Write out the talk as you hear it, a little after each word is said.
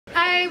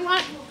I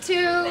want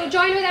to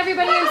join with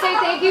everybody and say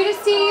thank you to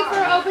Steve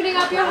for opening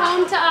up your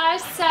home to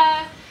us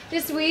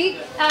this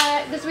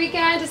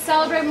weekend to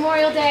celebrate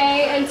Memorial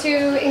Day and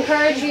to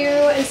encourage you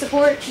and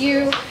support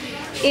you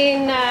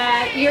in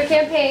your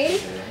campaign.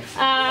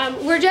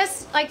 We're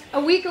just like a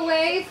week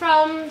away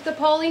from the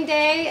polling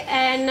day,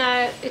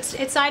 and it's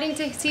exciting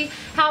to see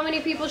how many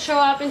people show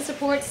up and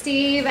support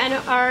Steve and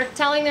are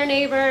telling their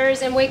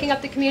neighbors and waking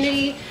up the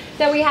community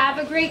that we have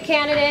a great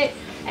candidate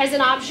as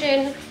an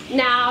option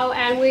now,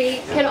 and we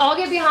can all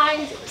get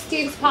behind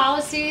Steve's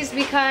policies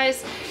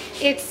because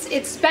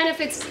it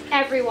benefits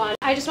everyone.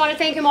 I just want to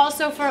thank him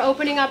also for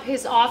opening up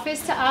his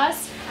office to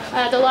us,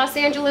 the Los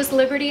Angeles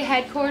Liberty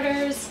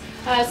headquarters.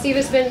 Steve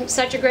has been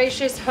such a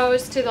gracious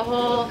host to the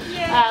whole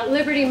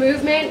Liberty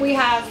movement. We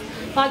have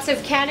lots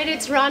of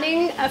candidates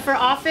running for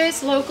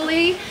office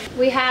locally.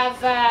 We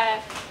have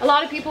a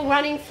lot of people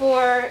running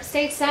for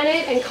state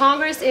senate and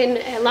Congress in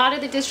a lot of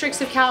the districts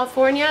of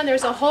California. And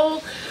there's a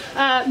whole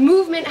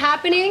movement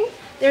happening.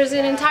 There's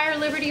an entire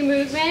Liberty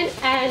movement,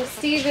 and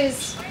Steve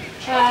is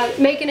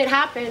making it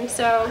happen.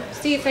 So,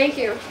 Steve, thank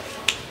you.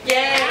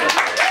 Yay!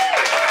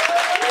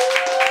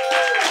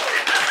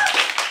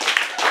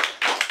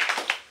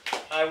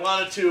 I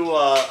wanted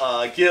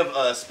to give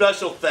a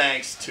special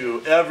thanks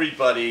to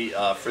everybody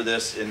for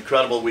this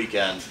incredible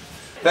weekend.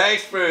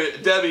 Thanks for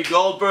Debbie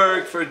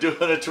Goldberg for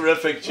doing a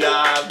terrific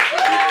job.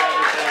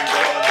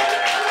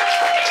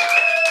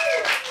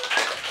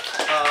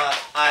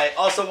 I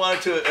also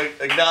wanted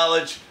to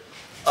acknowledge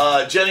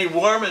Jenny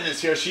Warman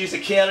is here. She's a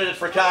candidate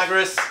for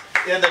Congress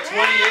in the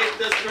 28th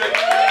district.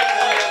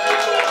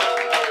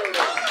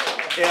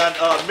 And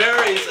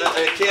Mary's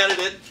a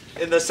candidate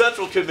in the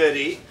Central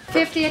Committee.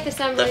 50th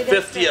Assembly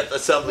District. The 50th Assembly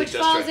District. Which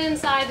District. falls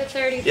inside the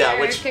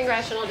 33rd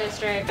Congressional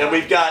District. And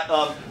we've got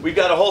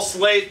a whole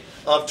slate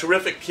of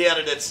terrific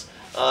candidates,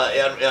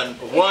 and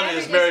one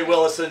is Mary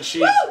Willison.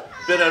 She's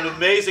been an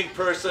amazing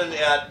person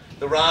at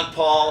the Ron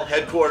Paul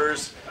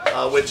headquarters,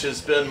 which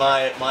has been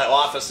my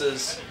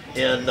offices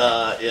in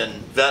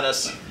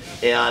Venice.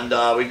 And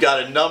we've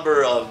got a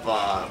number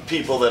of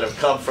people that have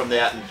come from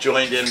that and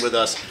joined in with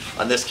us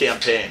on this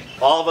campaign.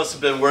 All of us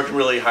have been working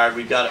really hard.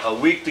 We've got a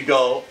week to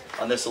go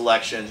on this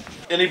election.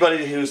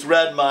 Anybody who's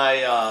read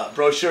my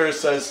brochure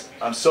says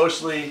I'm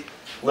socially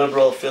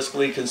liberal,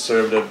 fiscally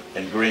conservative,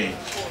 and green.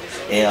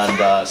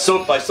 And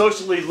so by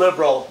socially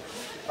liberal,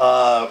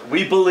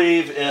 we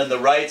believe in the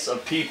rights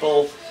of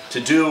people to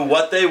do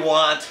what they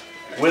want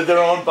with their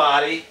own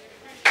body.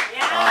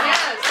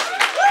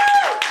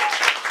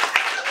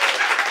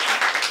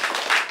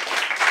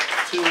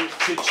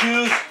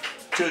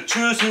 To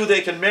choose who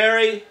they can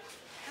marry.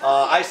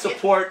 I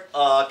support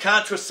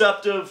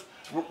contraceptive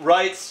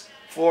rights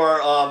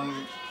for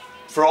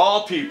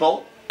all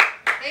people.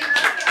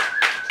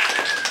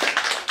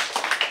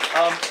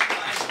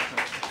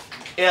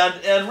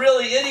 And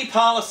really any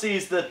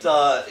policies that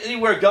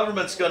anywhere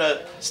government's going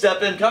to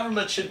step in,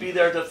 government should be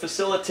there to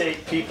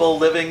facilitate people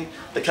living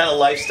the kind of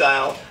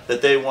lifestyle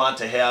that they want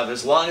to have,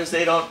 as long as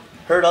they don't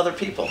hurt other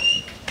people.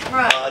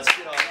 Right.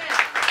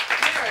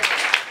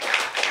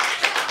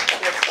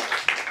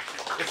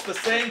 It's the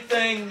same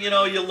thing,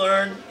 you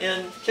learn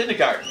in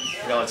kindergarten.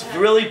 It's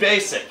really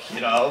basic,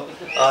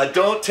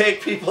 Don't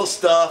take people's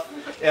stuff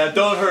and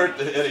don't hurt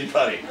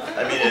anybody.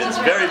 I mean, it's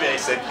very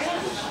basic.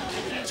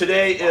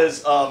 Today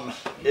is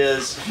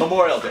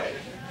Memorial Day,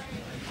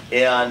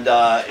 and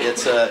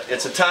it's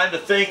a time to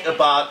think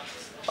about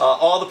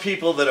all the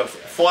people that have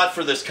fought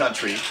for this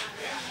country.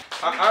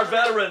 Our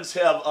veterans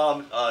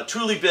have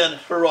truly been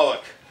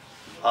heroic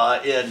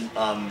in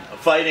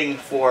fighting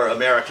for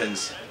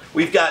Americans.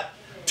 We've got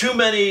too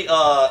many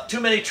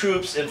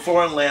troops in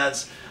foreign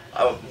lands.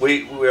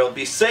 We will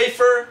be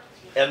safer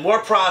and more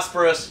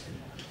prosperous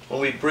when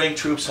we bring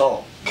troops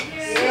home.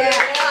 Yeah.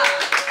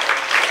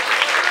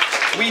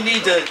 We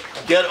need to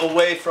get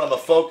away from a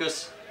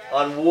focus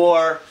on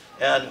war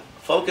and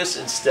focus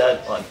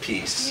instead on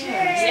peace.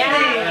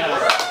 Yeah.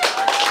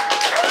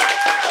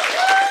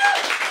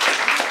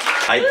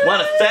 I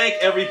want to thank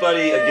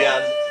everybody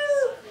again.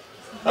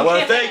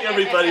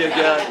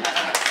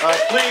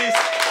 Please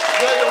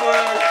spread the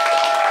word.